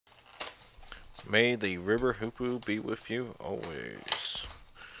May the river hoopoe be with you always.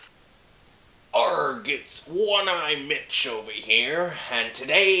 Arg, it's One-Eye Mitch over here, and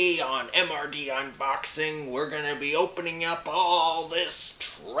today on MRD Unboxing, we're gonna be opening up all this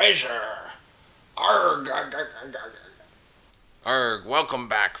treasure. Arg, arg, arg, arg, arg. Arg, welcome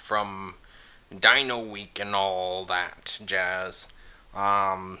back from Dino Week and all that jazz.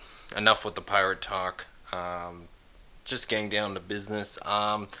 Enough with the pirate talk. Just getting down to business.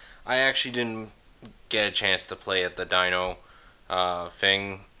 I actually didn't get a chance to play at the Dino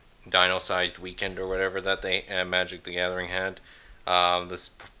thing, Dino-sized weekend or whatever that they Magic the Gathering had.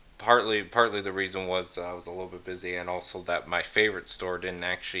 This partly the reason was I was a little bit busy, and also that my favorite store didn't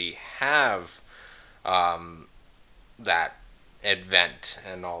actually have that event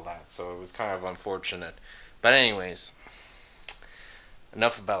and all that, so it was kind of unfortunate. But anyways,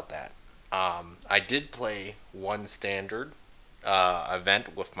 enough about that. I did play one standard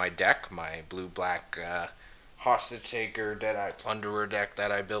event with my deck, my blue-black hostage taker Deadeye Plunderer deck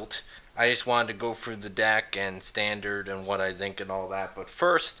that I built. I just wanted to go through the deck and standard and what I think and all that. But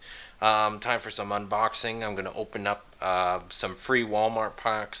first, time for some unboxing. I'm going to open up some free Walmart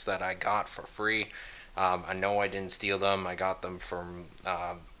packs that I got for free. I know I didn't steal them. I got them from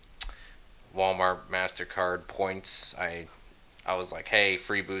Walmart MasterCard points. I was like, hey,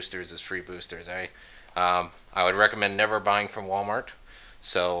 free boosters is free boosters. I would recommend never buying from Walmart.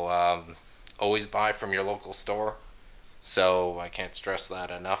 So always buy from your local store. So I can't stress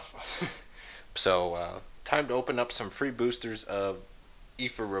that enough. So time to open up some free boosters of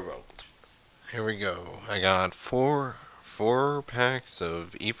Aether Revolt. Here we go. I got four packs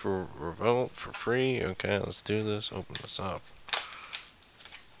of Aether Revolt for free. Okay, let's do this. Open this up.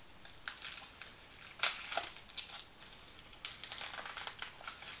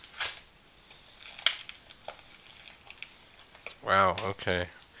 Wow, okay.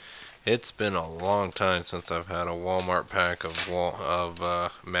 It's been a long time since I've had a Walmart pack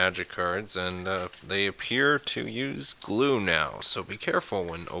of Magic cards, and they appear to use glue now, so be careful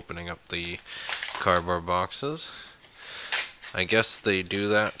when opening up the cardboard boxes. I guess they do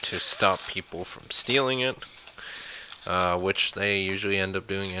that to stop people from stealing it, which they usually end up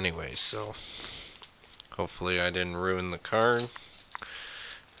doing anyway, so hopefully I didn't ruin the card.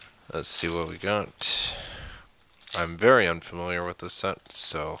 Let's see what we got. I'm very unfamiliar with this set,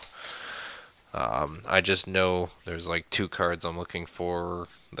 so I just know there's like two cards I'm looking for,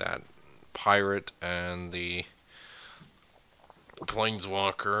 that Pirate and the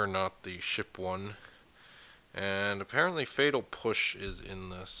Planeswalker, not the ship one. And apparently Fatal Push is in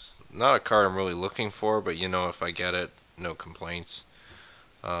this. Not a card I'm really looking for, but you know, if I get it, no complaints.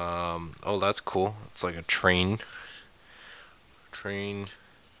 Oh, that's cool. It's like a train.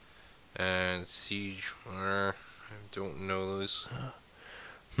 And Siege. I don't know those.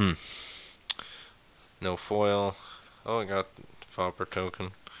 No foil. Oh, I got Fopper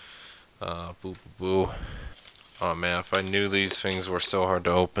token. Boo boo boo. Oh man, if I knew these things were so hard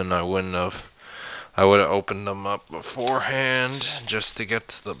to open, I wouldn't have. I would have opened them up beforehand just to get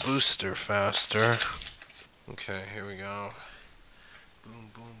to the booster faster. Okay, here we go. Boom,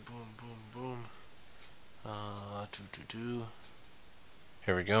 boom, boom, boom, boom.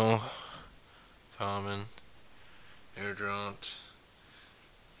 Here we go. Common. Airdrop.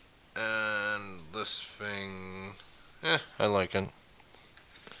 And this thing, I like it.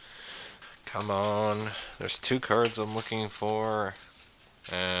 Come on. There's two cards I'm looking for.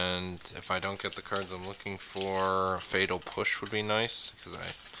 And if I don't get the cards I'm looking for, Fatal Push would be nice, because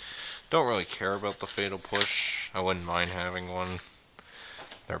I don't really care about the Fatal Push. I wouldn't mind having one.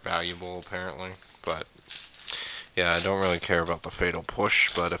 They're valuable, apparently. But, yeah, I don't really care about the Fatal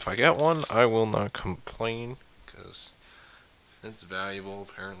Push. But if I get one, I will not complain, because it's valuable,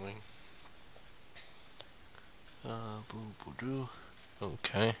 apparently.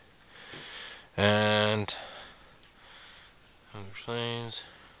 Okay. And other flames.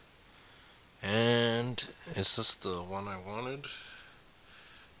 And is this the one I wanted?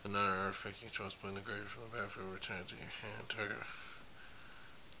 Another artifact you chose playing the grave from the battlefield, return it to your hand.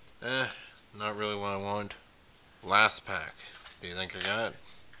 Target. Not really what I want. Last pack. Do you think I got it?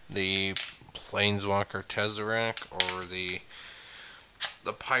 The Planeswalker Tesseract or the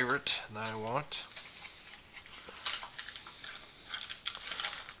Pirate that I want?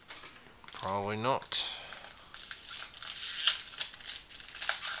 Probably not.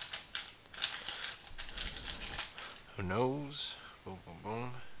 Who knows? Boom, boom,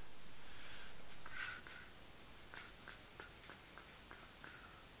 boom.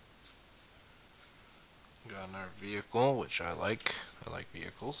 Got another vehicle, which I like. I like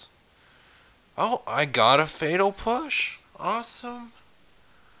vehicles. Oh, I got a Fatal Push. Awesome.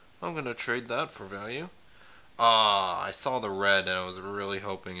 I'm gonna trade that for value. Ah, I saw the red and I was really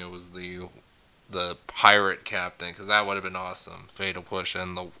hoping it was the pirate captain, because that would have been awesome. Fatal push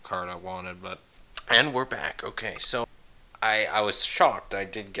and the card I wanted, but and we're back. Okay, so I was shocked. I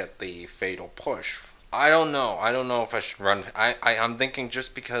did get the fatal push. I don't know. I don't know if I should run. I'm thinking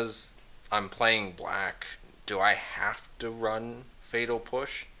just because I'm playing black, do I have to run fatal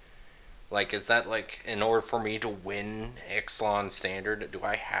push? Like, is that like in order for me to win Ixalan standard, do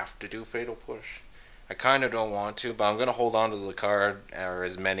I have to do fatal push? I kind of don't want to, but I'm gonna hold on to the card or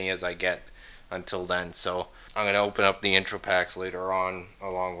as many as I get until then. So I'm gonna open up the intro packs later on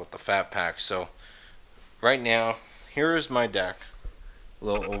along with the fat packs. So right now, here is my deck. A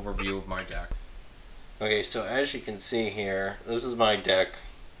little overview of my deck. Okay, so as you can see here, this is my deck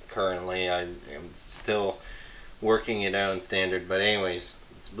currently. I am still working it out in standard, but anyways,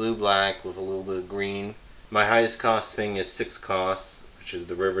 it's blue-black with a little bit of green. My highest cost thing is 6 costs, which is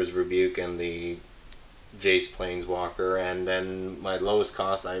the River's Rebuke and the Jace Planeswalker, and then my lowest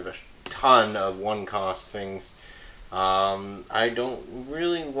cost, I have a ton of 1 cost things. I don't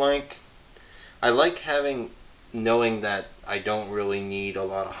really like... I like knowing that I don't really need a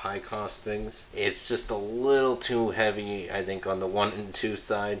lot of high cost things. It's just a little too heavy, I think, on the 1 and 2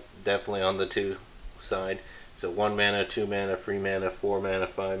 side. Definitely on the 2 side. So 1 mana, 2 mana, 3 mana, 4 mana,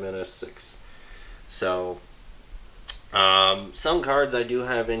 5 mana, 6. So some cards I do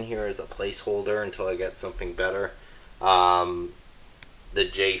have in here as a placeholder until I get something better. The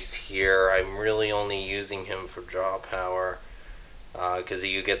Jace here, I'm really only using him for draw power, because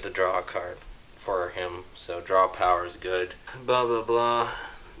you get the draw card for him, so draw power is good. Blah blah blah.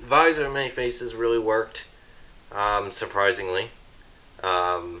 Visor of Many Faces really worked, surprisingly.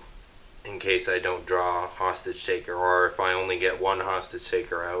 In case I don't draw Hostage Taker, or if I only get 1 Hostage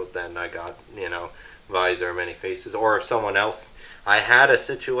Taker out, then I got, Visor of Many Faces. Or if someone else, I had a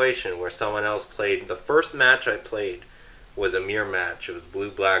situation where someone else played, the first match I played was a mirror match. It was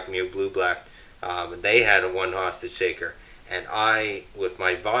blue-black, blue-black. They had a 1 Hostage Taker. And I, with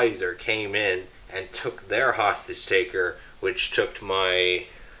my Visor, came in and took their Hostage Taker, which took my...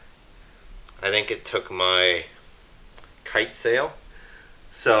 I think it took my Kite Sail.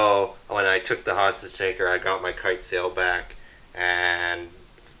 So, when I took the Hostage Taker, I got my Kite Sail back. And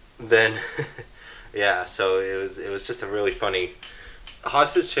then... yeah, so it was just a really funny...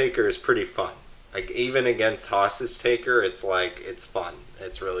 Hostage Taker is pretty fun. Like, even against Hostage Taker, it's like, it's fun.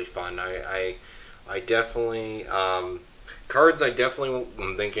 It's really fun. I definitely... cards I definitely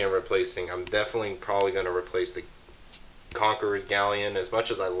am thinking of replacing. I'm definitely probably going to replace the Conqueror's Galleon. As much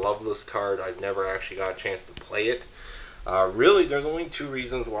as I love this card, I've never actually got a chance to play it. Really, there's only 2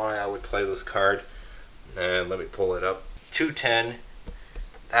 reasons why I would play this card. And let me pull it up. 210.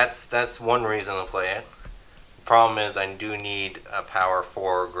 That's one reason to play it. The problem is I do need a power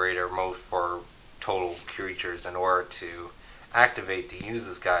 4 or greater most for total creatures in order to activate to use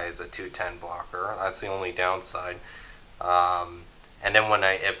this guy as a 210 blocker. That's the only downside. And then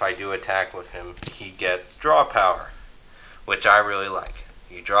if I do attack with him, he gets draw power, which I really like.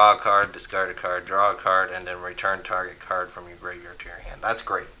 You draw a card, discard a card, draw a card, and then return target card from your graveyard to your hand. That's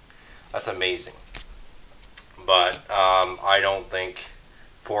great. That's amazing. But I don't think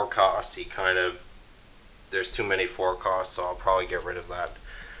 4 costs, there's too many 4 costs, so I'll probably get rid of that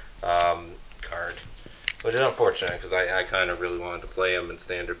card. Which is unfortunate, because I kind of really wanted to play him in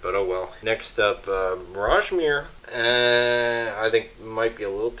standard, but oh well. Next up, Mirage Mirror. I think it might be a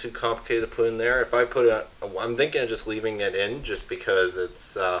little too complicated to put in there. If I put it, I'm thinking of just leaving it in, just because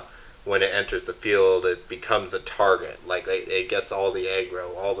it's, when it enters the field, it becomes a target. Like, it gets all the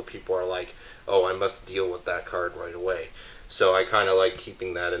aggro. All the people are like, oh, I must deal with that card right away. So I kind of like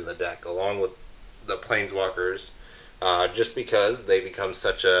keeping that in the deck, along with the Planeswalkers. Just because they become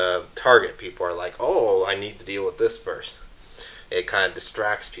such a target. People are like, oh, I need to deal with this first. It kind of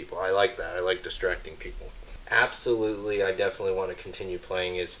distracts people. I like that. I like distracting people. Absolutely, I definitely want to continue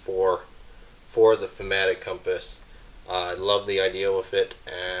playing is for the Thematic Compass. I love the idea with it,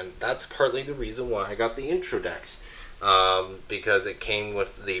 and that's partly the reason why I got the intro decks. Because it came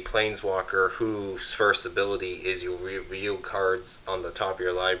with the Planeswalker, whose first ability is you reveal cards on the top of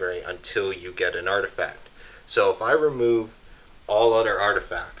your library until you get an artifact. So if I remove all other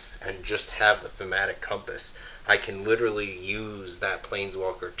artifacts and just have the Thematic Compass, I can literally use that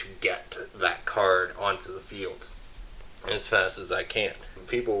Planeswalker to get that card onto the field as fast as I can.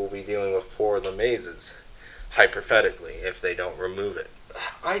 People will be dealing with 4 of the mazes, hypothetically, if they don't remove it.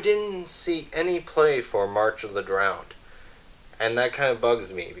 I didn't see any play for March of the Drowned, and that kind of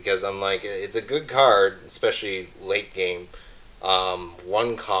bugs me, because I'm like, it's a good card, especially late game.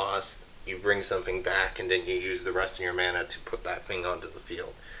 1 cost, you bring something back and then you use the rest of your mana to put that thing onto the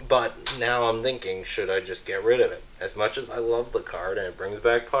field. But now I'm thinking, should I just get rid of it? As much as I love the card and it brings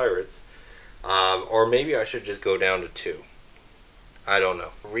back pirates, or maybe I should just go down to 2. I don't know.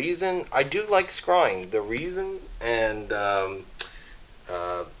 Reason, I do like scrying. The reason, and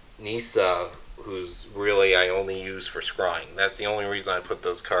Nisa, who's really I only use for scrying. That's the only reason I put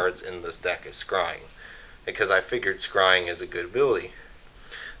those cards in this deck is scrying. Because I figured scrying is a good ability.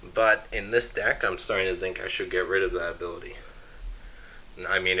 But in this deck, I'm starting to think I should get rid of that ability.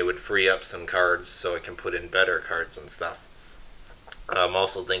 I mean, it would free up some cards so I can put in better cards and stuff. I'm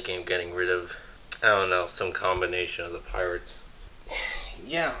also thinking of getting rid of, I don't know, some combination of the pirates.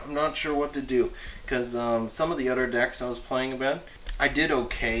 Yeah, I'm not sure what to do. Because some of the other decks I was playing about, I did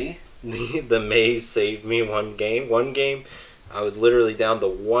okay. The maze saved me one game. One game, I was literally down to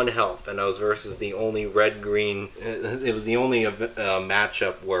 1 health, and I was versus the only red-green. It was the only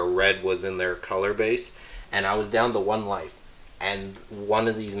matchup where red was in their color base, and I was down to 1 life. And one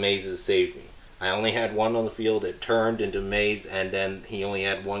of these mazes saved me. I only had 1 on the field. It turned into maze, and then he only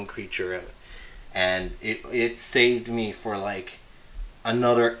had 1 creature in it, and it saved me for like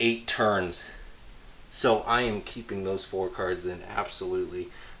another 8 turns. So I am keeping those 4 cards in, absolutely.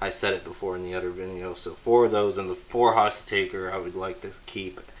 I said it before in the other video. So 4 of those and the 4 Hostage Taker I would like to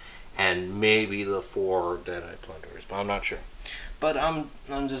keep, and maybe the 4 Deadeye Plunderers, but I'm not sure. But I'm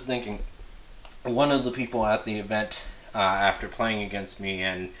just thinking, one of the people at the event after playing against me,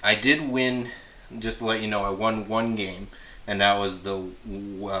 and I did win. Just to let you know, I won 1 game, and that was the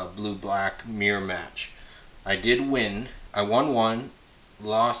blue-black mirror match. I did win. I won 1,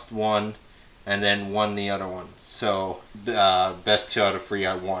 lost 1, and then won the other one. So, best 2 out of 3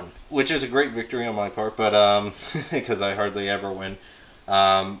 I won. Which is a great victory on my part, but, because I hardly ever win.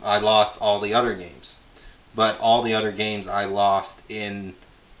 I lost all the other games. But all the other games I lost in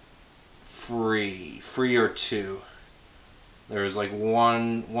free or 2. There was like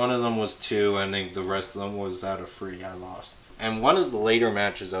one of them was 2, and I think the rest of them was out of 3 I lost. And one of the later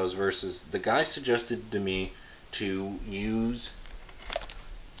matches I was versus, the guy suggested to me to use,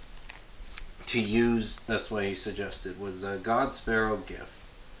 that's what he suggested, was a God's Pharaoh Gift.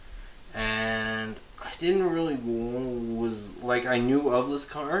 And I didn't really, I knew of this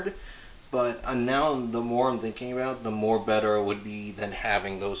card, but now the more I'm thinking about it, the more better it would be than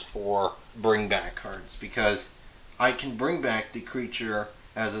having those 4 bring back cards, because I can bring back the creature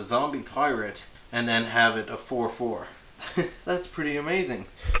as a zombie pirate and then have it a 4/4. That's pretty amazing.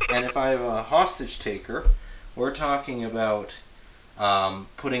 And if I have a Hostage Taker, we're talking about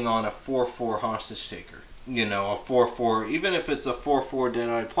putting on a 4/4 Hostage Taker. You know, a 4/4, even if it's a 4/4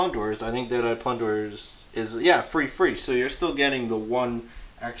 Deadeye Plunderers, I think Deadeye Plunderers is, free. So you're still getting the 1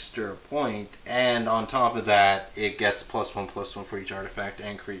 extra point, and on top of that, it gets +1/+1 for each artifact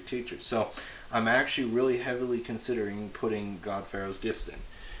and create teachers. So I'm actually really heavily considering putting God Pharaoh's Gift in.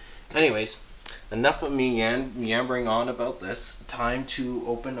 Anyways, enough of me yammering on about this. Time to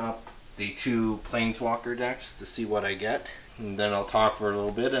open up the 2 Planeswalker decks to see what I get. And then I'll talk for a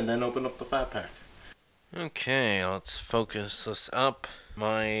little bit and then open up the Fat Pack. Okay, let's focus this up.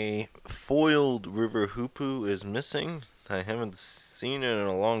 My foiled River Hoopoe is missing. I haven't seen it in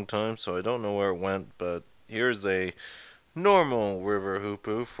a long time, so I don't know where it went, but here's a normal River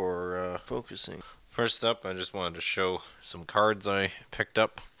Hoopoe for focusing. First up, I just wanted to show some cards I picked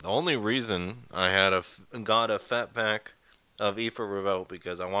up. The only reason I got a Fat Pack of Aether Revolt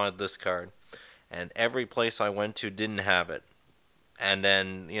because I wanted this card, and every place I went to didn't have it. And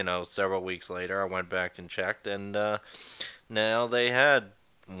then, several weeks later, I went back and checked, and now they had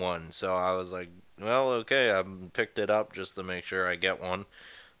one. So I was like, well, okay, I picked it up just to make sure I get one.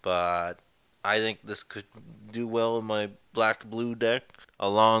 But I think this could do well in my black-blue deck,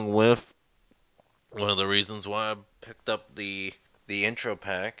 along with one of the reasons why I picked up the intro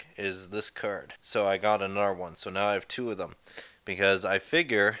pack is this card. So I got another one. So now I have 2 of them, because I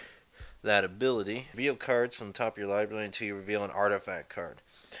figure that ability, reveal cards from the top of your library until you reveal an artifact card.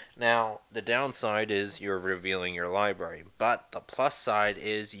 Now, the downside is you're revealing your library, but the plus side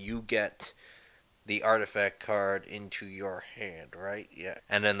is you get the artifact card into your hand, right? Yeah.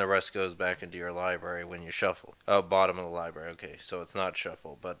 And then the rest goes back into your library when you shuffle. Oh, bottom of the library. Okay, so it's not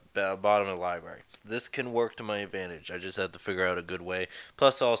shuffle, but bottom of the library. This can work to my advantage. I just have to figure out a good way.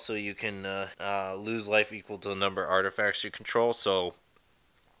 Plus, also, you can lose life equal to the number of artifacts you control, so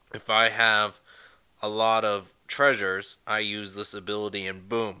if I have a lot of treasures, I use this ability and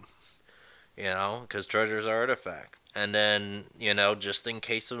boom. Because treasures are artifacts. And then, just in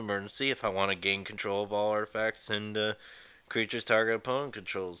case of emergency, if I want to gain control of all artifacts and creatures target opponent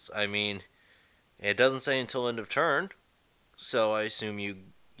controls. I mean, it doesn't say until end of turn, so I assume you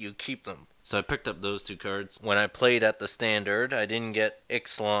you keep them. So I picked up those two cards. When I played at the standard, I didn't get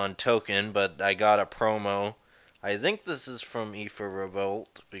Ixalan token, but I got a promo. I think this is from Aether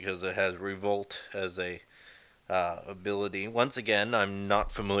Revolt because it has Revolt as a ability. Once again, I'm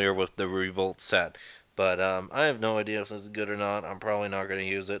not familiar with the Revolt set, but I have no idea if this is good or not. I'm probably not going to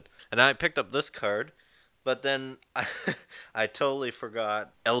use it. And I picked up this card, but then I totally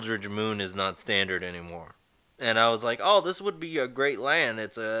forgot Eldritch Moon is not standard anymore. And I was like, oh, this would be a great land.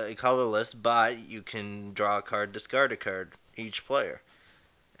 It's a colorless, but you can draw a card, discard a card, each player.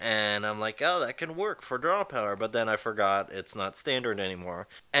 And I'm like, oh, that can work for draw power. But then I forgot it's not standard anymore.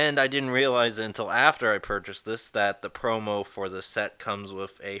 And I didn't realize until after I purchased this that the promo for the set comes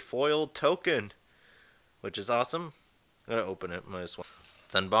with a foiled token, which is awesome. I'm going to open it. Might as well.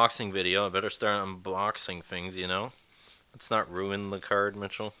 It's an unboxing video. I better start unboxing things, you know. Let's not ruin the card,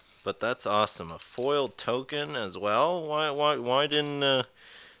 Mitchell. But that's awesome. A foiled token as well? Why didn't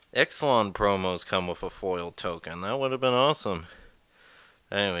Ixalan promos come with a foiled token? That would have been awesome.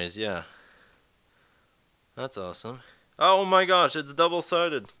 Anyways, yeah. That's awesome. Oh my gosh, it's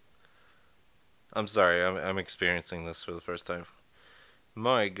double-sided. I'm sorry, I'm experiencing this for the first time.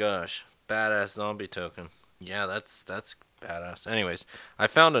 My gosh, badass zombie token. Yeah, that's badass. Anyways, I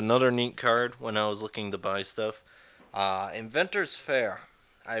found another neat card when I was looking to buy stuff. Inventor's Fair.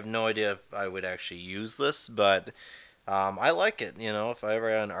 I have no idea if I would actually use this, but I like it. You know, if I ever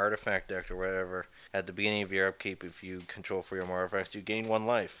had an artifact deck or whatever, at the beginning of your upkeep, if you control 3 or more artifacts, you gain 1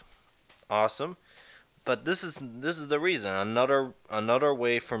 life. Awesome. But this is the reason. Another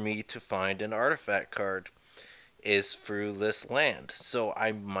way for me to find an artifact card is through this land. So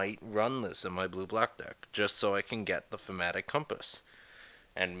I might run this in my blue-black deck, just so I can get the thematic compass.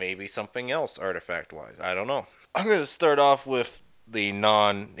 And maybe something else artifact-wise. I don't know. I'm going to start off with the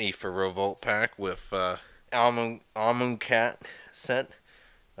non-Aether Revolt pack with Amonkhet set,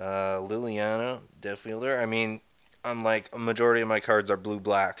 Liliana, Death Fielder. I mean, I'm like, a majority of my cards are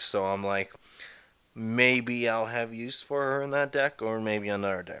blue-black, so I'm like, maybe I'll have use for her in that deck, or maybe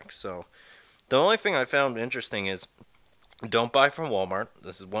another deck. So, the only thing I found interesting is, don't buy from Walmart.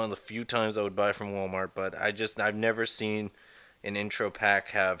 This is one of the few times I would buy from Walmart, but I've never seen an intro pack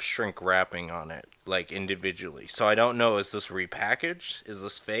have shrink wrapping on it, like individually. So I don't know, is this repackaged? Is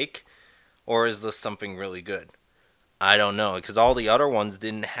this fake? Or is this something really good? I don't know, because all the other ones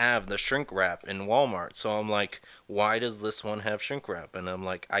didn't have the shrink wrap in Walmart. So I'm like, why does this one have shrink wrap? And I'm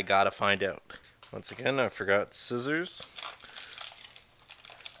like, I gotta find out. Once again, I forgot scissors.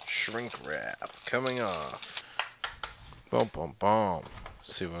 Shrink wrap coming off. Boom, boom, boom.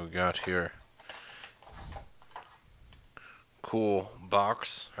 Let's see what we got here. Cool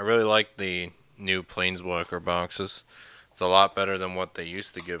box. I really like the new Planeswalker boxes. It's a lot better than what they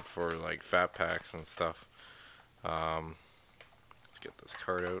used to give for like fat packs and stuff. Let's get this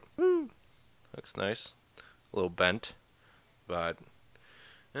card out. Woo! Looks nice. A little bent, but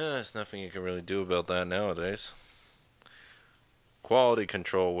there's nothing you can really do about that nowadays. Quality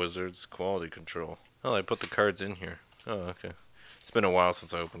control, Wizards. Quality control. Oh, I put the cards in here. Oh, okay. It's been a while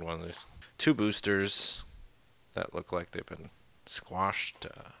since I opened one of these. 2 boosters that look like they've been squashed.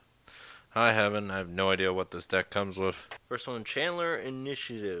 I have no idea what this deck comes with. First one, Chandler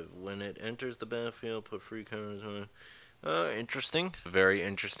Initiative. When it enters the battlefield, put 3 cards on it. Interesting. Very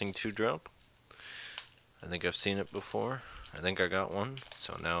interesting 2-drop. I think I've seen it before. I think I got one.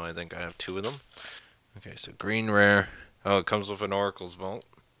 So now I think I have 2 of them. Okay, so green rare. Oh, it comes with an Oracle's Vault.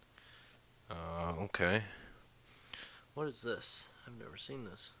 Okay. What is this? I've never seen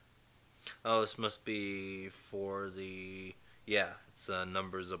this. Oh, this must be for the... Yeah, it's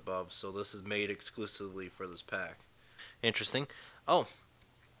numbers above, so this is made exclusively for this pack. Interesting. Oh,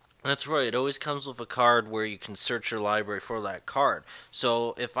 that's right, it always comes with a card where you can search your library for that card.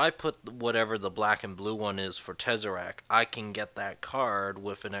 So if I put whatever the black and blue one is for Tesseract, I can get that card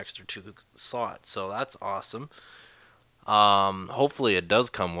with an extra 2 slots, so that's awesome. Hopefully it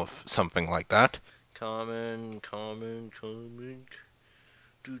does come with something like that. Common.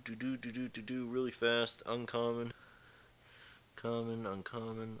 Do really fast. Uncommon. Common,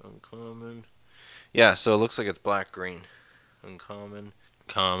 uncommon. Yeah, so it looks like it's black-green. Uncommon,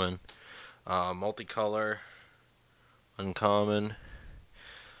 common. Multicolor. Uncommon.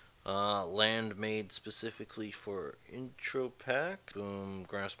 Land made specifically for intro pack. Boom,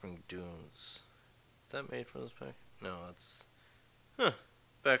 Grasping Dunes. Is that made for this pack? No, it's... Huh.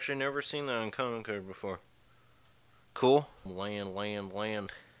 I've actually never seen that uncommon card before. Cool. Land.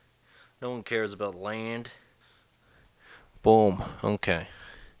 No one cares about land. Boom. Okay.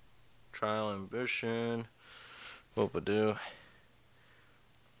 Trial Ambition. Whoop-a-doo.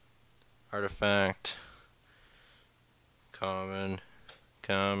 Artifact. Common.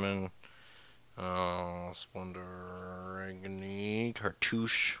 uncommon. Splendor Agony.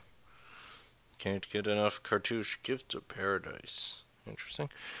 Cartouche. Can't get enough cartouche. Gift of Paradise. Interesting.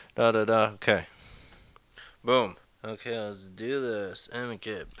 Okay. Boom. Okay, let's do this.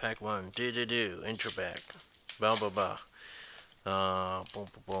 Kit, pack 1. Do. Intro pack. Ba.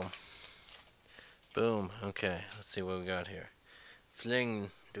 Boom. Boom. Okay, let's see what we got here.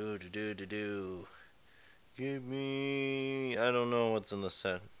 Fling. Do. Give me... I don't know what's in the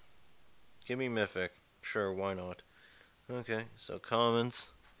set. Give me Mythic. Sure, why not? Okay, so commons.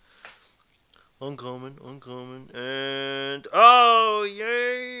 Uncommon, and... Oh,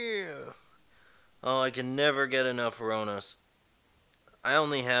 yeah! Oh, I can never get enough Ronas. I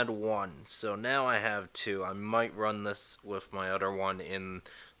only had one, so now I have two. I might run this with my other one in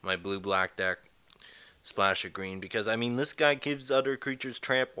my blue-black deck. Splash of green, because, I mean, this guy gives other creatures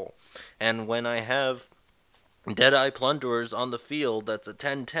trample. And when I have Deadeye Plunderers on the field, that's a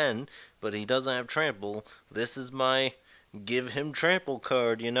 10/10, but he doesn't have trample. This is my give him trample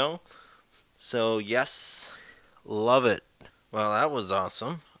card, you know? So, yes, love it. Well, that was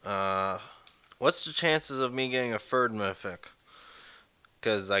awesome. What's the chances of me getting a third Mythic?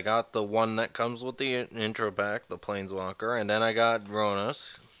 Because I got the one that comes with the intro pack, the Planeswalker, and then I got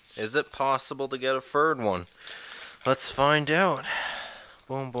Ronas. Is it possible to get a third one? Let's find out.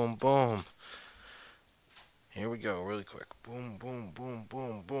 Boom. Here we go, really quick. Boom.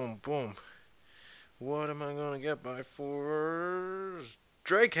 What am I going to get by force?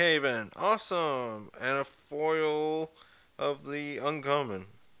 Drakehaven! Awesome! And a foil of the uncommon.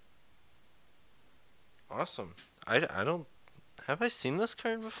 Awesome. I don't... Have I seen this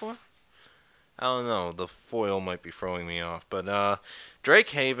card before? I don't know. The foil might be throwing me off. But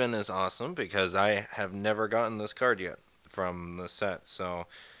Drakehaven is awesome because I have never gotten this card yet from the set. So,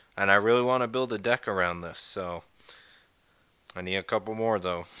 and I really want to build a deck around this. So I need a couple more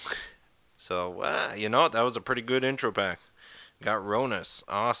though. So you know what? That was a pretty good intro pack. Got Ronas,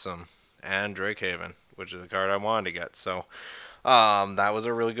 awesome, and Drakehaven, which is the card I wanted to get. So that was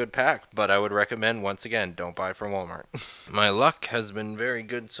a really good pack, but I would recommend, once again, don't buy from Walmart. My luck has been very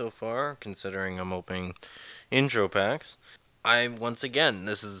good so far, considering I'm opening intro packs. Once again,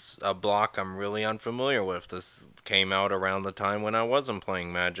 this is a block I'm really unfamiliar with. This came out around the time when I wasn't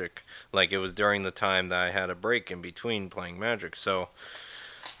playing Magic. Like, it was during the time that I had a break in between playing Magic. So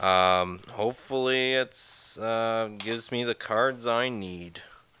hopefully it's gives me the cards I need,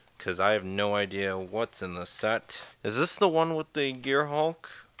 because I have no idea what's in the set. Is this the one with the Gear Hulk?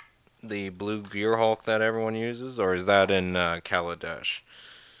 The blue Gear Hulk that everyone uses? Or is that in Kaladesh?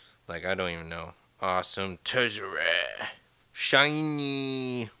 Like, I don't even know. Awesome. Tezzeret.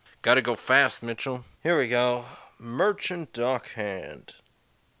 Shiny. Gotta go fast, Mitchell. Here we go. Merchant Dockhand.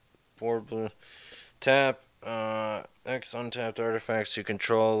 4 blue. Tap. X untapped artifacts you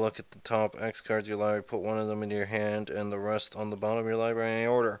control. Look at the top X cards of your library. Put one of them into your hand and the rest on the bottom of your library in any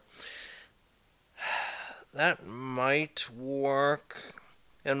order. That might work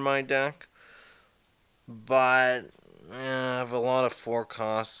in my deck, but I have a lot of 4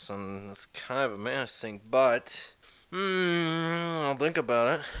 costs and it's kind of a mana sink. But I'll think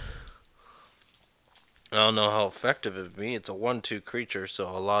about it. I don't know how effective it would be. It's a 1/2 creature, so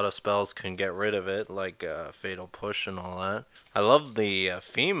a lot of spells can get rid of it, like Fatal Push and all that. I love the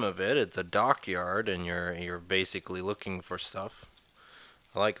theme of it. It's a dockyard, and you're basically looking for stuff.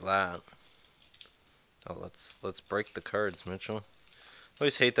 I like that. Oh, let's break the cards, Mitchell. I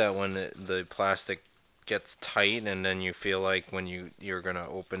always hate that when the plastic gets tight, and then you feel like when you're gonna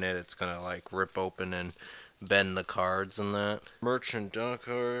open it, it's gonna like rip open and bend the cards and that. Merchant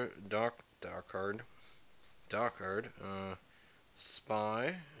Dockyard.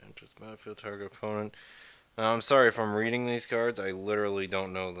 Spy, enters battlefield, target opponent. I'm sorry if I'm reading these cards. I literally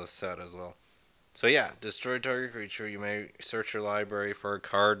don't know the set as well. So yeah, destroy target creature. You may search your library for a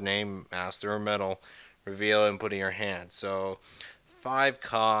card name, master or metal, reveal it and put it in your hand. So 5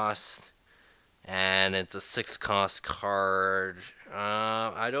 cost, and it's a 6 cost card.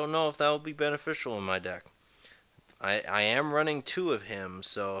 I don't know if that will be beneficial in my deck. I am running 2 of him,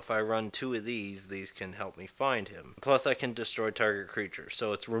 so if I run 2 of these can help me find him. Plus I can destroy target creature,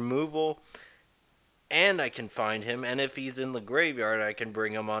 so it's removal, and I can find him, and if he's in the graveyard, I can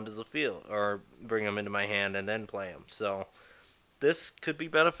bring him onto the field, or bring him into my hand and then play him. So this could be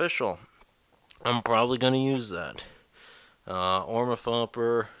beneficial. I'm probably going to use that.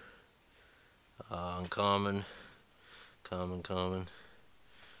 Ormafopper, uncommon, common.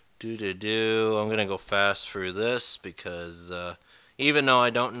 I'm gonna go fast through this because even though I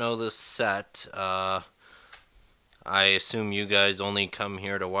don't know this set, I assume you guys only come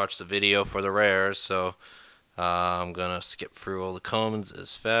here to watch the video for the rares, so I'm gonna skip through all the comments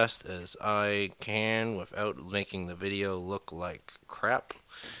as fast as I can without making the video look like crap.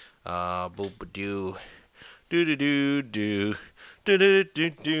 Boop-a-doo. Do-do-do-do.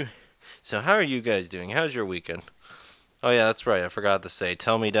 Do-do-do-do. So how are you guys doing? How's your weekend? Oh yeah, that's right. I forgot to say.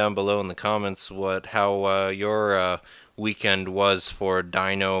 Tell me down below in the comments how your weekend was for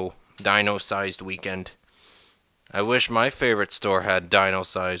dino-sized weekend. I wish my favorite store had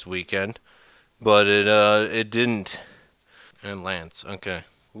dino-sized weekend, but it didn't. And Lance, okay.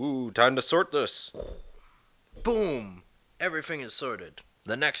 Ooh, time to sort this. Boom! Everything is sorted.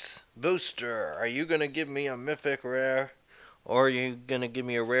 The next booster. Are you gonna give me a mythic rare, or are you gonna give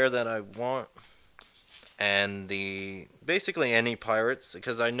me a rare that I want? And basically any pirates,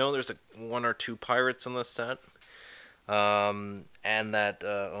 because I know there's one or two pirates in this set. And that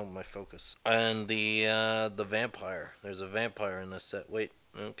oh, my focus. And the vampire. There's a vampire in this set. Wait,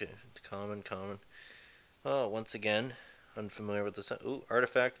 okay, common. Oh, once again, unfamiliar with the set. Ooh,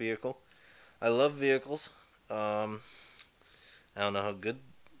 artifact vehicle. I love vehicles. I don't know how good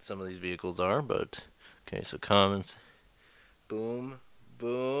some of these vehicles are, but okay. So commons. Boom,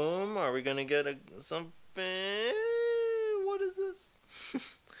 boom. Are we gonna get something? What is this?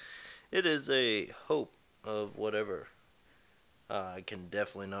 It is a hope of whatever. I can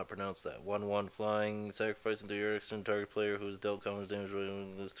definitely not pronounce that. 1/1 flying, sacrificing to your external target player who is dealt common damage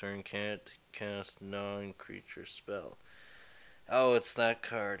this turn can't cast non-creature spell. Oh, it's that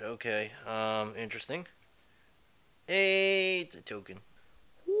card. Okay. Interesting. It's a token.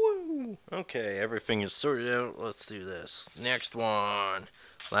 Woo! Okay, everything is sorted out. Let's do this. Next one.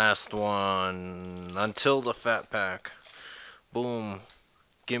 Last one. Until the fat pack. Boom.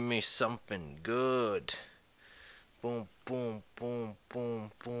 Give me something good. Boom, boom, boom,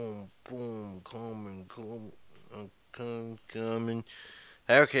 boom, boom, boom. Coming.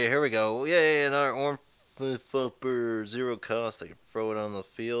 Okay, here we go. Yay, another orange flipper. 0 cost. I can throw it on the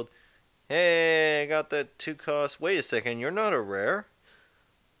field. Hey, I got that 2 cost. Wait a second, you're not a rare?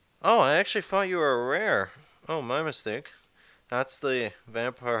 Oh, I actually thought you were a rare. Oh, my mistake. That's the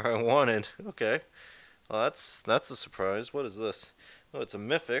vampire I wanted. Okay. Well, that's a surprise. What is this? Oh, it's a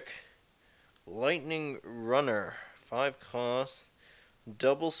mythic. Lightning Runner. 5 cost.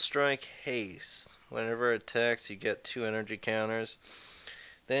 Double strike haste. Whenever it attacks, you get 2 energy counters.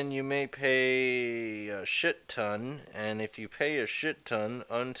 Then you may pay a shit ton, and if you pay a shit ton,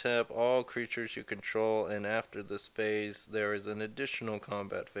 untap all creatures you control, and after this phase, there is an additional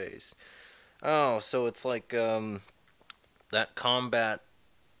combat phase. Oh, so it's like that combat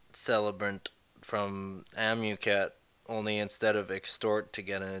celebrant from Amuket, only instead of extort to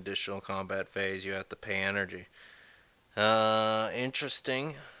get an additional combat phase, you have to pay energy.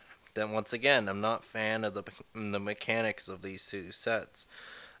 Interesting. Then once again, I'm not a fan of the mechanics of these two sets.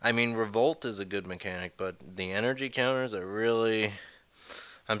 I mean, Revolt is a good mechanic, but the energy counters are really...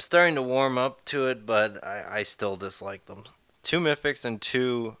 I'm starting to warm up to it, but I still dislike them. 2 mythics and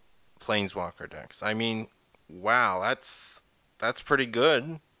 2 planeswalker decks. I mean, wow, that's pretty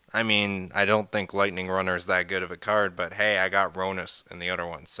good. I mean, I don't think Lightning Runner is that good of a card, but hey, I got Ronus in the other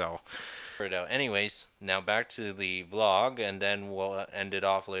one, so... Anyways, now back to the vlog, and then we'll end it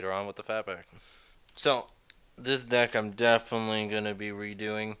off later on with the fatback. So, this deck I'm definitely going to be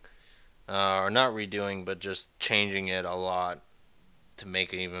redoing, or not redoing, but just changing it a lot to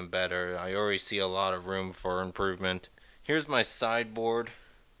make it even better. I already see a lot of room for improvement. Here's my sideboard.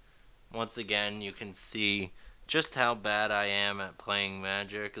 Once again, you can see just how bad I am at playing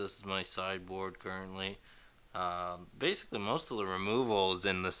Magic. This is my sideboard currently. Basically, most of the removal is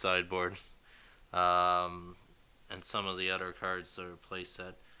in the sideboard. And some of the other cards that are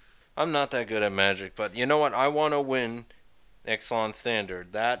playset. I'm not that good at Magic, but you know what? I want to win Ixalan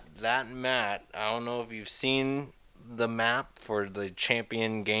Standard. That mat, I don't know if you've seen the map for the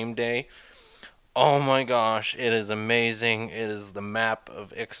Champion Game Day. Oh my gosh, it is amazing. It is the map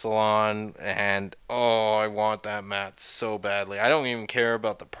of Ixalan, and oh, I want that mat so badly. I don't even care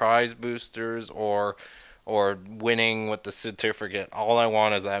about the prize boosters or winning with the certificate. All I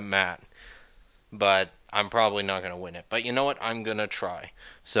want is that mat. But I'm probably not going to win it. But you know what? I'm going to try.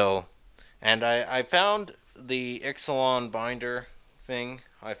 So, and I found the Ixalan binder thing.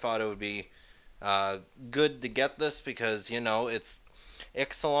 I thought it would be good to get this because, you know, it's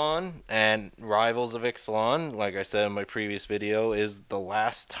Ixalan and Rivals of Ixalan, like I said in my previous video, is the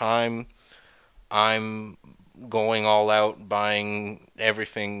last time I'm going all out buying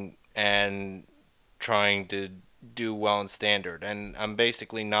everything and trying to do well in Standard. And I'm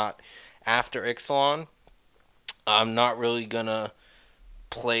basically not... After Ixalan, I'm not really gonna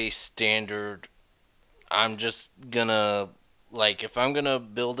play Standard. I'm just gonna, like, if I'm gonna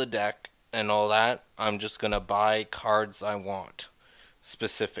build a deck, and all that, I'm just going to buy cards I want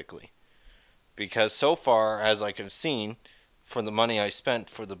specifically. Because so far, as I have seen, for the money I spent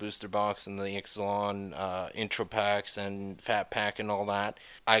for the booster box and the Ixalan intro packs and fat pack and all that,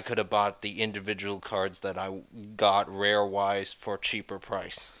 I could have bought the individual cards that I got rare wise for cheaper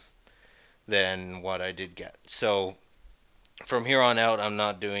price than what I did get. So from here on out, I'm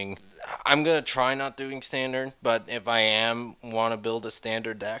gonna try not doing standard, but if I am want to build a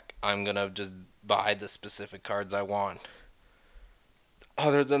standard deck, I'm gonna just buy the specific cards I want.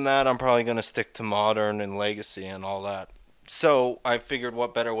 Other than that, I'm probably gonna stick to modern and legacy and all that. So I figured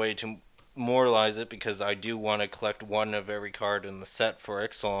what better way to moralize it, because I do want to collect one of every card in the set for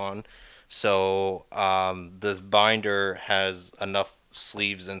Ixalan. So this binder has enough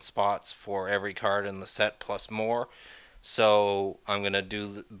sleeves and spots for every card in the set plus more. So I'm gonna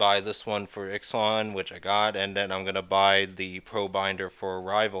buy this one for Ixalan, which I got, and then I'm gonna buy the Pro binder for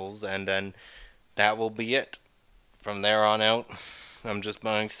Rivals, and then that will be it. From there on out, I'm just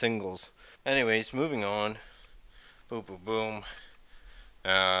buying singles. Anyways, moving on. Boom, boom, boom.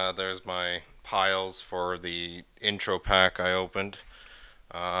 There's my piles for the intro pack I opened.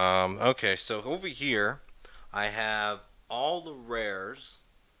 Okay, so over here, I have all the rares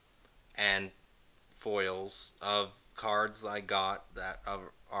and foils of cards I got that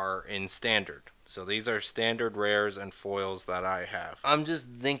are in standard. So these are standard rares and foils that I have. I'm just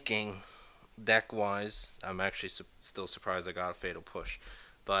thinking, deck wise, I'm actually still surprised I got a Fatal Push,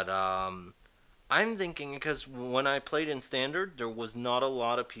 but I'm thinking, because when I played in standard, there was not a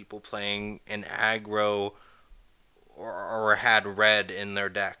lot of people playing an aggro or had red in their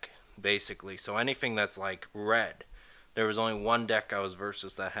deck, basically. So anything that's like red, there was only one deck I was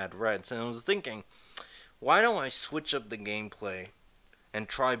versus that had red. So I was thinking, why don't I switch up the gameplay and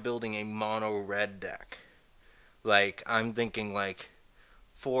try building a mono red deck? Like, I'm thinking like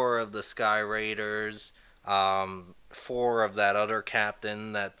 4 of the Sky Raiders, 4 of that other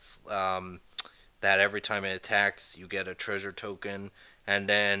captain that's that every time it attacks you get a treasure token, and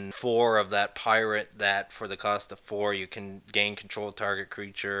then 4 of that pirate that for the cost of 4 you can gain control of target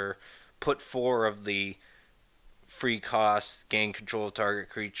creature. Put 4 of the free cost gain control of target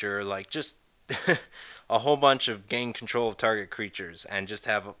creature, like just a whole bunch of gain control of target creatures, and just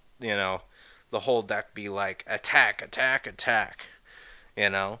have, the whole deck be like attack, attack, attack.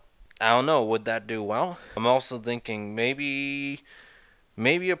 I don't know, would that do well? I'm also thinking maybe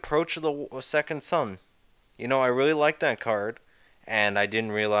Approach of the Second Sun. I really like that card, and I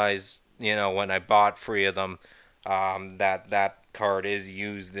didn't realize, when I bought 3 of them, that card is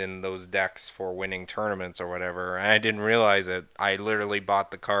used in those decks for winning tournaments or whatever. And I didn't realize it. I literally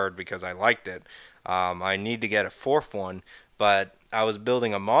bought the card because I liked it. I need to get a 4th one, but I was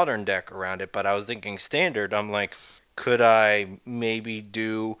building a modern deck around it, but I was thinking standard. I'm like, could I maybe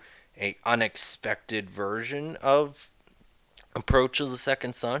do a unexpected version of Approach of the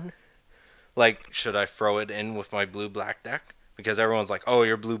Second Sun? Like, should I throw it in with my blue-black deck? Because everyone's like, oh,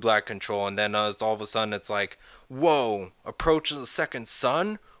 you're blue-black control, and then all of a sudden it's like, whoa, Approach of the Second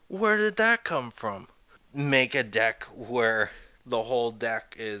Sun? Where did that come from? Make a deck where the whole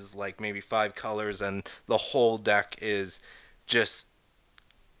deck is like maybe 5 colors, and the whole deck is just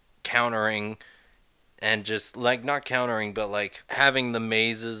countering, and just like not countering, but like having the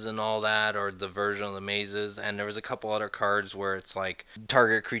mazes and all that, or the version of the mazes. And there was a couple other cards where it's like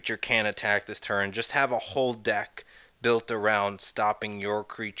target creature can't attack this turn. Just have a whole deck built around stopping your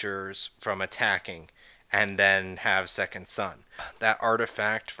creatures from attacking, and then have Second Sun. That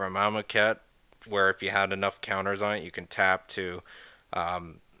artifact from Amoket, where if you had enough counters on it, you can tap to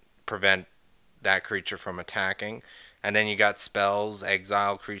prevent that creature from attacking. And then you got spells,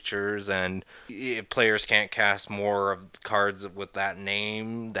 exile creatures, and if players can't cast more of cards with that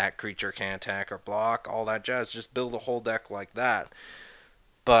name, that creature can't attack or block, all that jazz. Just build a whole deck like that.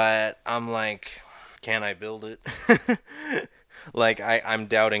 But I'm like, can I build it? Like, I'm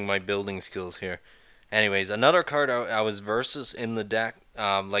doubting my building skills here. Anyways, another card I was versus in the deck,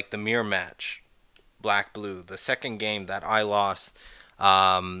 like the mirror match, black-blue, the second game that I lost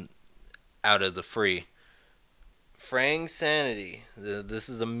out of the free. Fraying Sanity. This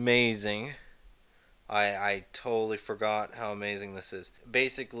is amazing. I totally forgot how amazing this is.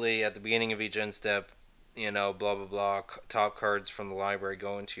 Basically, at the beginning of each end step, blah blah blah, top cards from the library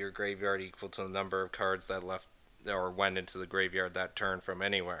go into your graveyard equal to the number of cards that left or went into the graveyard that turn from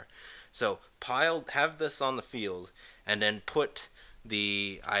anywhere. So have this on the field, and then put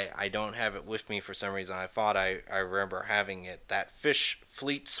I don't have it with me for some reason. I thought I remember having it. That Fish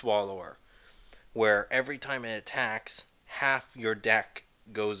Fleet Swallower, where every time it attacks, half your deck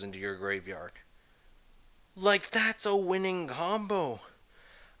goes into your graveyard. Like, that's a winning combo.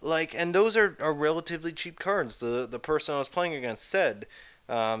 Like, and those are relatively cheap cards. The person I was playing against said,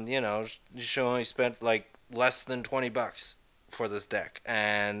 she only spent like less than $20 for this deck,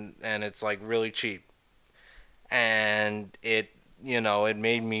 and it's like really cheap, and it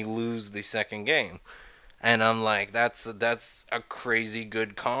made me lose the second game, and I'm like, that's a crazy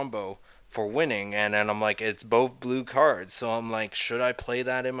good combo for winning, and then I'm like, it's both blue cards, so I'm like, should I play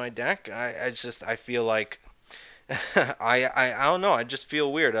that in my deck? I feel like I don't know. I just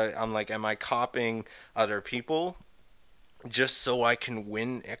feel weird. I'm like, am I copying other people just so I can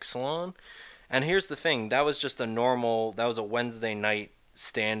win Ixalan? And here's the thing. That was just a normal. That was a Wednesday night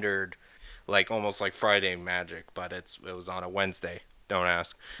standard, like almost like Friday Magic, but it was on a Wednesday. Don't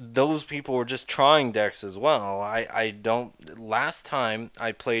ask. Those people were just trying decks as well. I don't. Last time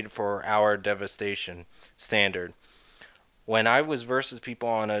I played for our Devastation standard, when I was versus people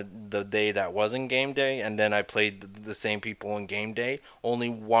on the day that wasn't game day, and then I played the same people on game day, only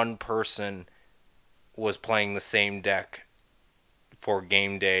one person was playing the same deck for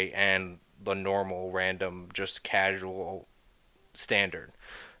game day and the normal, random, just casual standard.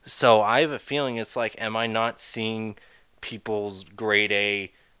 So I have a feeling it's like, am I not seeing people's grade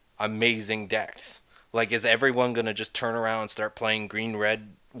A amazing decks? Like, is everyone going to just turn around and start playing green, red,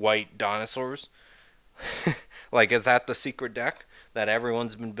 white dinosaurs? Like, is that the secret deck that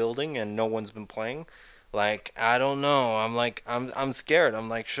everyone's been building and no one's been playing? Like, I don't know. I'm scared. I'm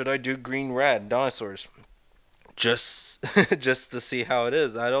like, should I do green red dinosaurs? Just just to see how it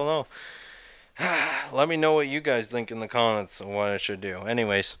is. I don't know. Let me know what you guys think in the comments on what I should do.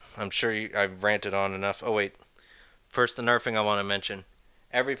 Anyways, I'm sure I've ranted on enough. Oh wait. First, another thing I want to mention.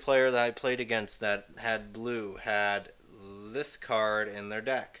 Every player that I played against that had blue had this card in their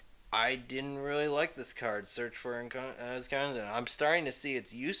deck. I didn't really like this card, Search for Ensconce. I'm starting to see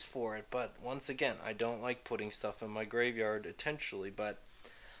its use for it, but once again, I don't like putting stuff in my graveyard intentionally, but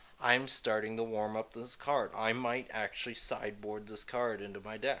I'm starting to warm up this card. I might actually sideboard this card into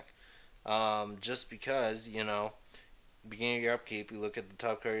my deck. Just because, beginning of your upkeep, you look at the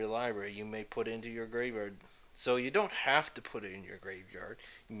top card of your library, you may put it into your graveyard. So you don't have to put it in your graveyard.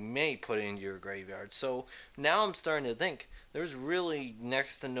 You may put it into your graveyard. So now I'm starting to think there's really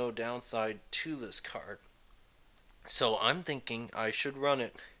next to no downside to this card. So I'm thinking I should run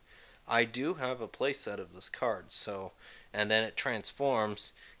it. I do have a playset of this card, so, and then it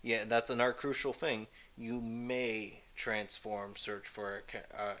transforms. Yeah, that's another crucial thing. You may transform Search for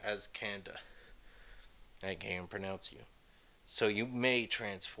as Kanda. I can't even pronounce you. So you may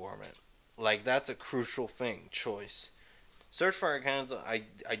transform it. Like, that's a crucial thing, choice. Search for Arcana,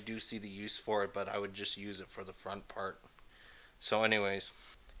 I do see the use for it, but I would just use it for the front part. So anyways,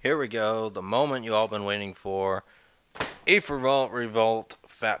 here we go, the moment you all been waiting for. Pirate Revolt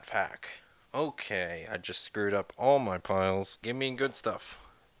Fat Pack. Okay, I just screwed up all my piles. Give me good stuff.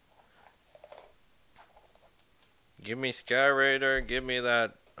 Give me Sky Raider, give me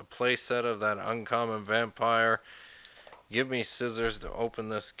a playset of that uncommon vampire. Give me scissors to open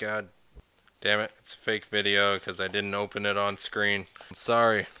this god. Damn it, it's a fake video because I didn't open it on screen. I'm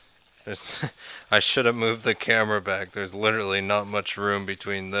sorry. I should have moved the camera back. There's literally not much room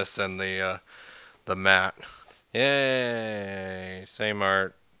between this and the mat. Yay! Same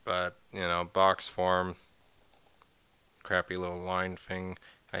art, but, box form. Crappy little line thing.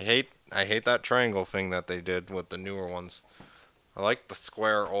 I hate that triangle thing that they did with the newer ones. I like the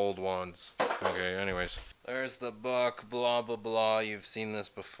square old ones. Okay, anyways. There's the book, blah blah blah, you've seen this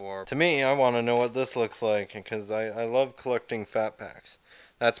before. To me, I want to know what this looks like, because I love collecting fat packs.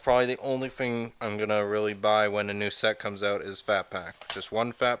 That's probably the only thing I'm going to really buy when a new set comes out is fat pack. Just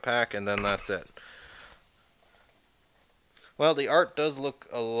one fat pack, and then that's it. Well, the art does look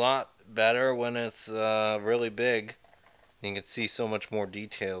a lot better when it's really big. You can see so much more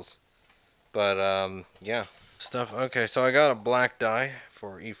details. But, yeah. Stuff. Okay, so I got a black die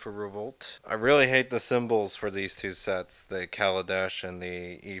for Aether Revolt. I really hate the symbols for these two sets, the Kaladesh and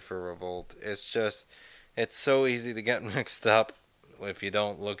the Aether Revolt. It's so easy to get mixed up if you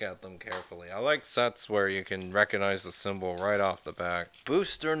don't look at them carefully. I like sets where you can recognize the symbol right off the back.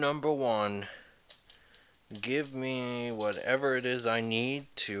 Booster number 1. Give me whatever it is I need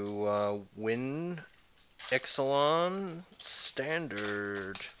to win Ixalan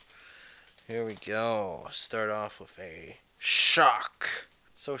Standard. Here we go. Start off with a shock.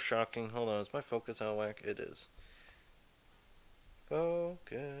 So shocking. Hold on. Is my focus out of whack? It is.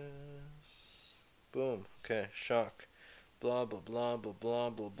 Focus. Boom. Okay. Shock. Blah, blah, blah, blah, blah,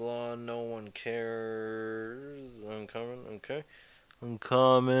 blah, blah. No one cares. Uncommon. Okay.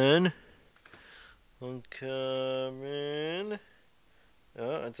 Uncommon. Uncommon.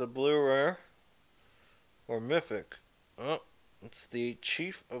 It's a blue rare. Or mythic. Oh. It's the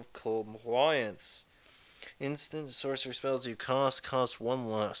Chief of Compliance. Instant sorcery spells you cost one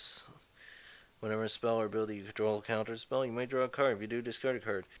less. Whenever a spell or ability you control counters a spell, you may draw a card. If you do, discard a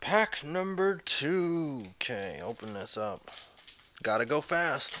card. Pack number 2. Okay, open this up. Gotta go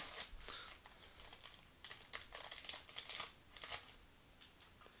fast.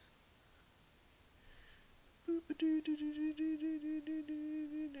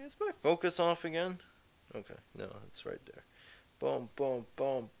 Is my focus off again? Okay, no, it's right there. Boom, boom,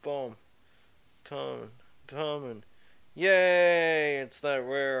 boom, boom. Coming. Yay! It's that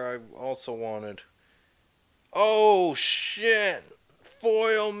rare I also wanted. Oh, shit!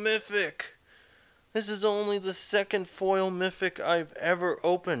 Foil Mythic! This is only the second foil Mythic I've ever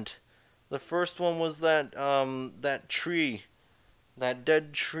opened. The first one was that tree. That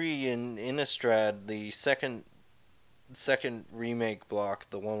dead tree in Innistrad, the second remake block,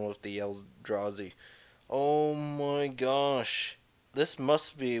 the one with the Eldrazi. Oh my gosh. This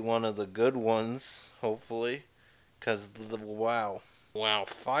must be one of the good ones, hopefully. Because, wow. Wow,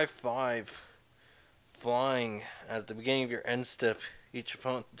 5/5. Flying at the beginning of your end step. Each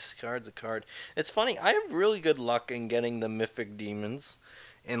opponent discards a card. It's funny, I have really good luck in getting the Mythic Demons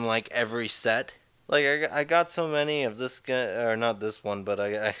in, like, every set. Like, I got so many of this guy, or not this one, but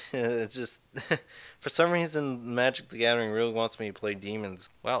I it's just, for some reason, Magic the Gathering really wants me to play demons.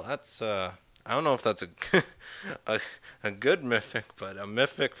 Well, that's, I don't know if that's a good mythic, but a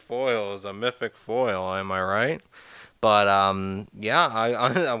mythic foil is a mythic foil, am I right? But, yeah,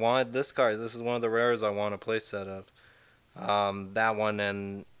 I wanted this card. This is one of the rares I want a play set of. That one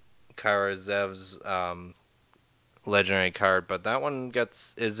and Karazev's, legendary card, but that one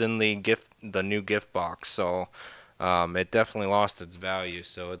is in the new gift box, so it definitely lost its value,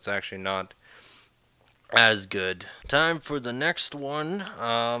 so it's actually not as good. Time for the next one.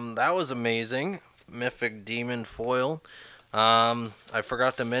 That was amazing. Mythic Demon Foil. I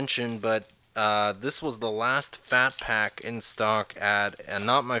forgot to mention, but this was the last fat pack in stock at, and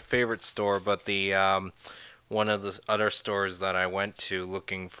not my favorite store, but the one of the other stores that I went to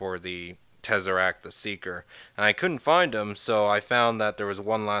looking for the Tesseract the Seeker, and I couldn't find them, so I found that there was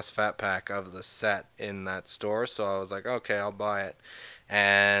one last fat pack of the set in that store, so I was like, okay, I'll buy it.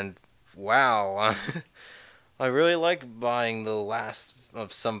 And wow, I really like buying the last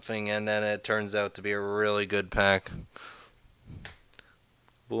of something, and then it turns out to be a really good pack.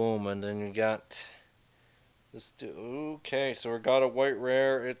 Boom, and then you got this. Okay, so we got a white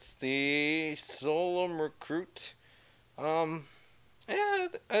rare. It's the Solemn Recruit. Yeah,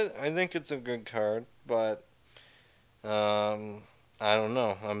 I think it's a good card, but I don't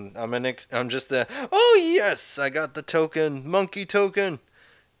know. I'm just a. Oh yes, I got the token, monkey token.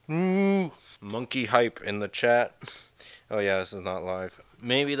 Ooh, monkey hype in the chat. Oh yeah, this is not live.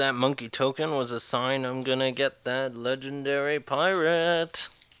 Maybe that monkey token was a sign I'm gonna get that legendary pirate.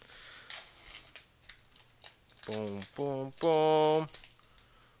 Boom, boom, boom.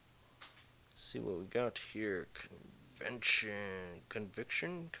 Let's see what we got here.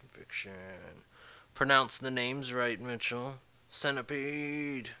 Conviction. Pronounce the names right, Mitchell.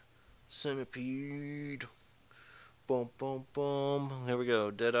 Centipede. Boom, boom, boom. Here we go.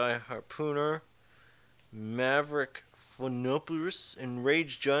 Deadeye Harpooner. Maverick Phonopolis.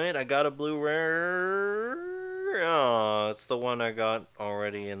 Enraged Giant. I got a blue rare. Oh, it's the one I got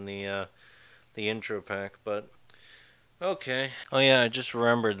already in the intro pack, but okay. Oh yeah, I just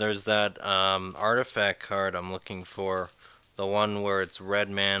remembered there's that artifact card I'm looking for. The one where it's red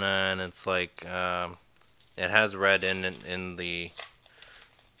mana and it's like it has red in the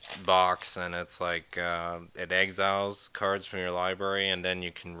box, and it's like it exiles cards from your library, and then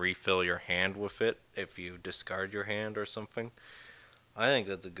you can refill your hand with it if you discard your hand or something. I think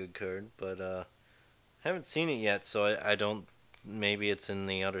that's a good card, but haven't seen it yet, so I don't. Maybe it's in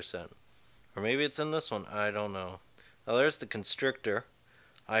the other set, or maybe it's in this one. I don't know. Oh, there's the Constrictor.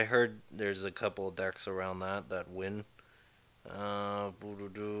 I heard there's a couple of decks around that win.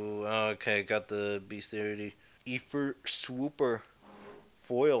 Okay, got the Bestiality Aether Swooper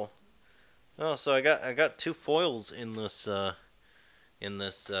foil. Oh, so I got two foils in this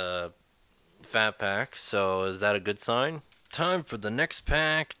fat pack. So is that a good sign? Time for the next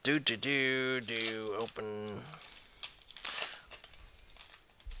pack. Open.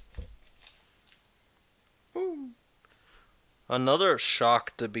 Woo. Another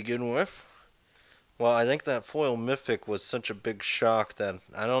shock to begin with. Well, I think that foil mythic was such a big shock that,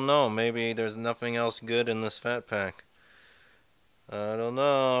 I don't know, maybe there's nothing else good in this fat pack. I don't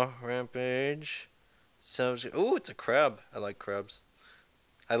know. Rampage. Ooh, it's a crab. I like crabs.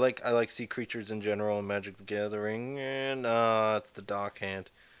 I like sea creatures in general in Magic the Gathering. And, it's the Dockhand.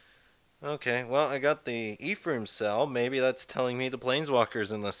 Okay, well, I got the Ephraim cell. Maybe that's telling me the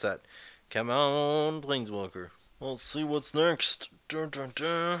Planeswalker's in the set. Come on, Planeswalker. Let's see what's next. Dun, dun,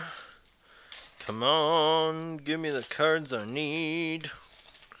 dun. Come on, give me the cards I need.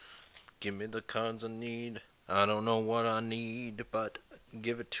 Give me the cards I need. I don't know what I need, but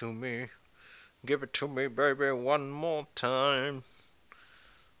give it to me. Give it to me, baby, one more time.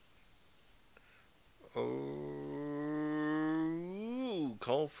 Oh,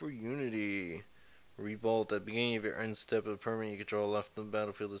 call for unity. Revolt. At the beginning of your end step of permanent you control left on the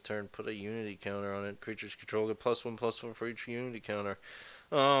battlefield this turn. Put a unity counter on it. Creatures control get +1/+1 for each unity counter.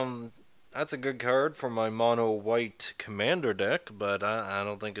 That's a good card for my mono white commander deck, but I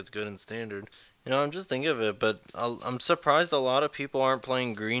don't think it's good in standard. You know, I'm just thinking of it, but I'm surprised a lot of people aren't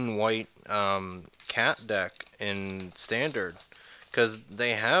playing green white cat deck in standard, because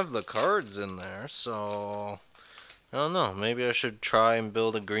they have the cards in there. So I don't know. Maybe I should try and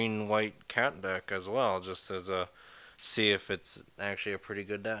build a green white cat deck as well, just as a see if it's actually a pretty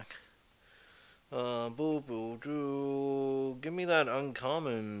good deck. Boo boo doo. Give me that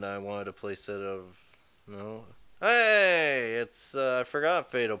uncommon I wanted to play set of. No. Hey! It's, I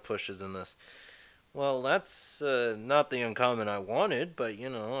forgot Fatal Push is in this. Well, that's not the uncommon I wanted, but you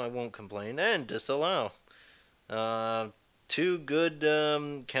know, I won't complain. And disallow. Two good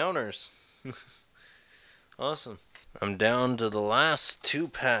counters. Awesome. I'm down to the last 2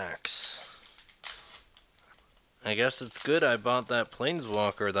 packs. I guess it's good I bought that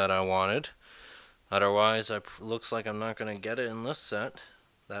Planeswalker that I wanted. Otherwise, it looks like I'm not going to get it in this set.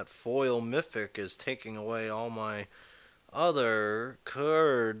 That foil mythic is taking away all my other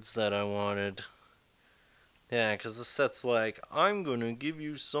cards that I wanted. Yeah, because the set's like, I'm going to give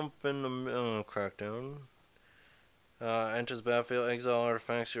you something. Crackdown. Enters battlefield, exile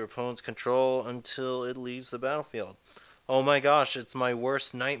artifacts your opponent's control until it leaves the battlefield. Oh my gosh, it's my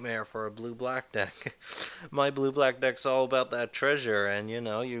worst nightmare for a blue-black deck. My blue-black deck's all about that treasure, and you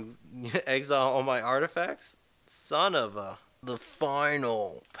know, you exile all my artifacts? Son of a... The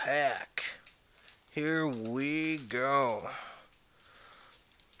final pack. Here we go.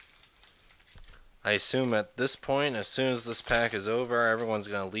 I assume at this point, as soon as this pack is over, everyone's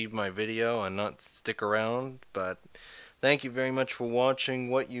going to leave my video and not stick around, but thank you very much for watching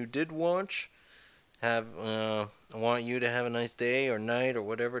what you did watch. I want you to have a nice day or night or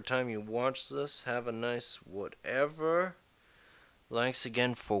whatever time you watch this. Have a nice whatever. Thanks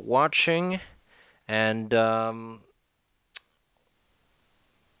again for watching. And I'll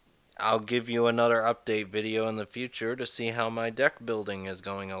give you another update video in the future to see how my deck building is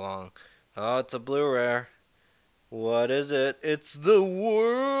going along. Oh, it's a blue rare. What is it? It's the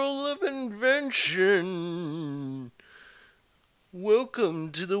World of Invention.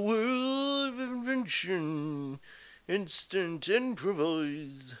 Welcome to the world of invention. Instant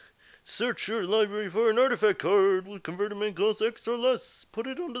improvise. Search your library for an artifact card with convertiment cost X or less. Put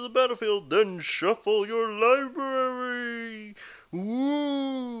it onto the battlefield, then shuffle your library.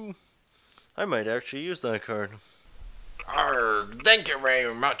 Woo! I might actually use that card. Arg, thank you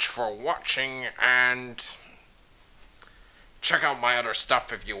very much for watching, and check out my other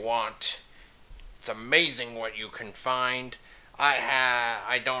stuff if you want. It's amazing what you can find.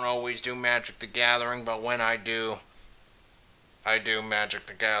 I don't always do Magic the Gathering, but when I do Magic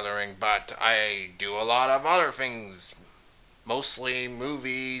the Gathering, but I do a lot of other things. Mostly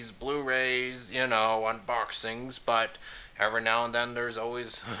movies, Blu-rays, you know, unboxings, but every now and then there's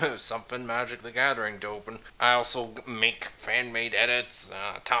always something Magic the Gathering to open. I also make fan-made edits,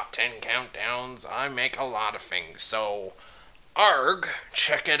 top 10 countdowns. I make a lot of things, so arg,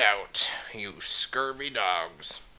 check it out, you scurvy dogs.